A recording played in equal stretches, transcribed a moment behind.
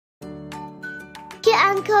Kit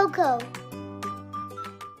and Coco.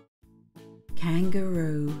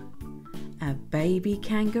 Kangaroo. A baby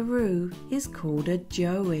kangaroo is called a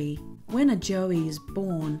joey. When a joey is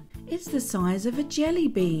born, it's the size of a jelly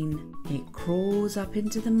bean. It crawls up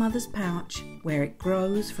into the mother's pouch, where it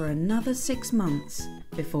grows for another 6 months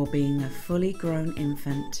before being a fully grown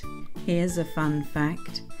infant. Here's a fun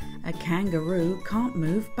fact. A kangaroo can't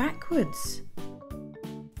move backwards.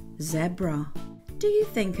 Zebra. Do you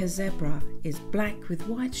think a zebra is black with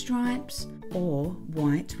white stripes or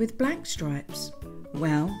white with black stripes?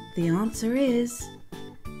 Well, the answer is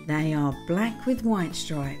they are black with white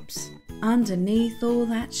stripes. Underneath all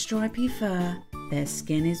that stripy fur, their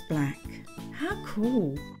skin is black. How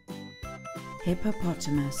cool!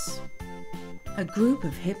 Hippopotamus. A group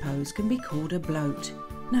of hippos can be called a bloat.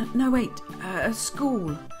 Wait, a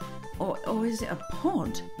school. Or is it a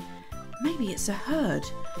pod? Maybe it's a herd.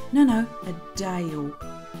 No, a dale.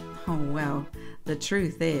 Oh well, the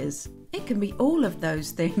truth is, it can be all of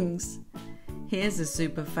those things. Here's a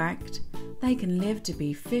super fact. They can live to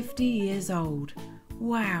be 50 years old.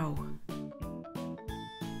 Wow!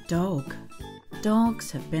 Dog.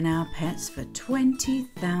 Dogs have been our pets for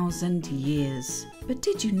 20,000 years. But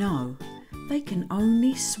did you know they can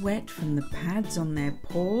only sweat from the pads on their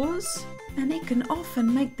paws? And it can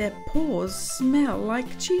often make their paws smell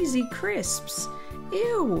like cheesy crisps.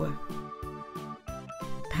 Ew!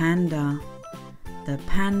 Panda. The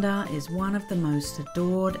panda is one of the most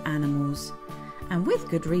adored animals, and with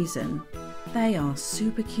good reason. They are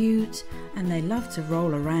super cute and they love to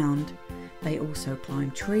roll around. They also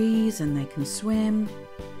climb trees and they can swim,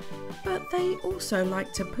 but they also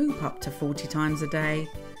like to poop up to 40 times a day.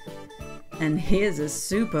 And here's a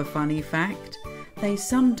super funny fact. They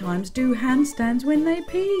sometimes do handstands when they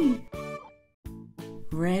pee.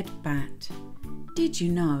 Red bat. Did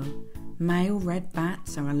you know male red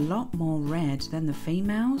bats are a lot more red than the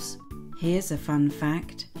females? Here's a fun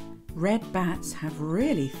fact. Red bats have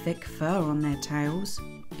really thick fur on their tails.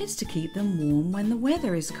 It's to keep them warm when the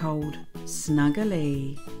weather is cold.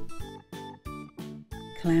 Snuggly.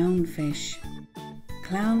 Clownfish.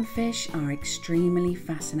 Clownfish are extremely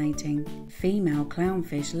fascinating. Female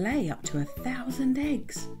clownfish lay up to 1,000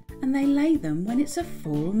 eggs, and they lay them when it's a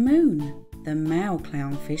full moon. The male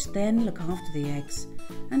clownfish then look after the eggs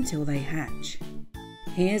until they hatch.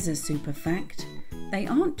 Here's a super fact. They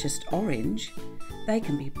aren't just orange. They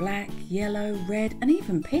can be black, yellow, red, and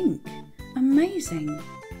even pink. Amazing!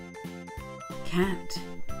 Cat.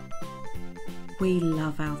 We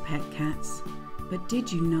love our pet cats, but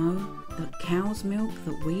did you know that cow's milk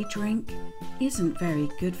that we drink isn't very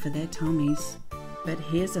good for their tummies? But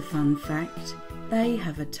here's a fun fact. They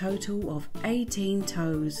have a total of 18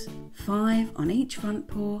 toes, 5 on each front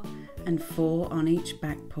paw and 4 on each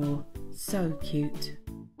back paw. So cute.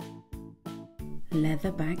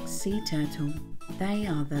 Leatherback sea turtle. They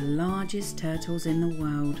are the largest turtles in the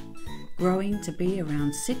world, growing to be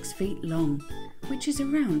around 6 feet long, which is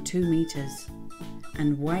around 2 meters,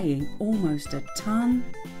 and weighing almost a ton.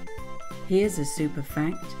 Here's a super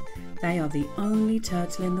fact. They are the only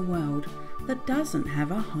turtle in the world that doesn't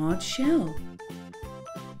have a hard shell.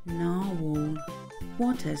 Narwhal.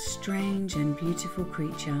 What a strange and beautiful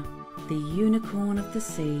creature. The unicorn of the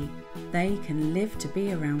sea. They can live to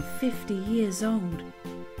be around 50 years old.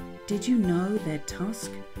 Did you know their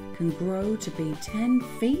tusk can grow to be 10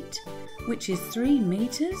 feet, which is 3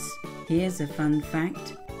 meters? Here's a fun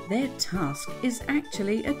fact. Their tusk is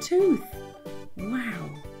actually a tooth. Wow!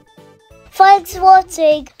 Thanks for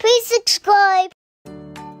watching. Please subscribe.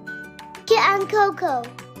 Kit and Coco.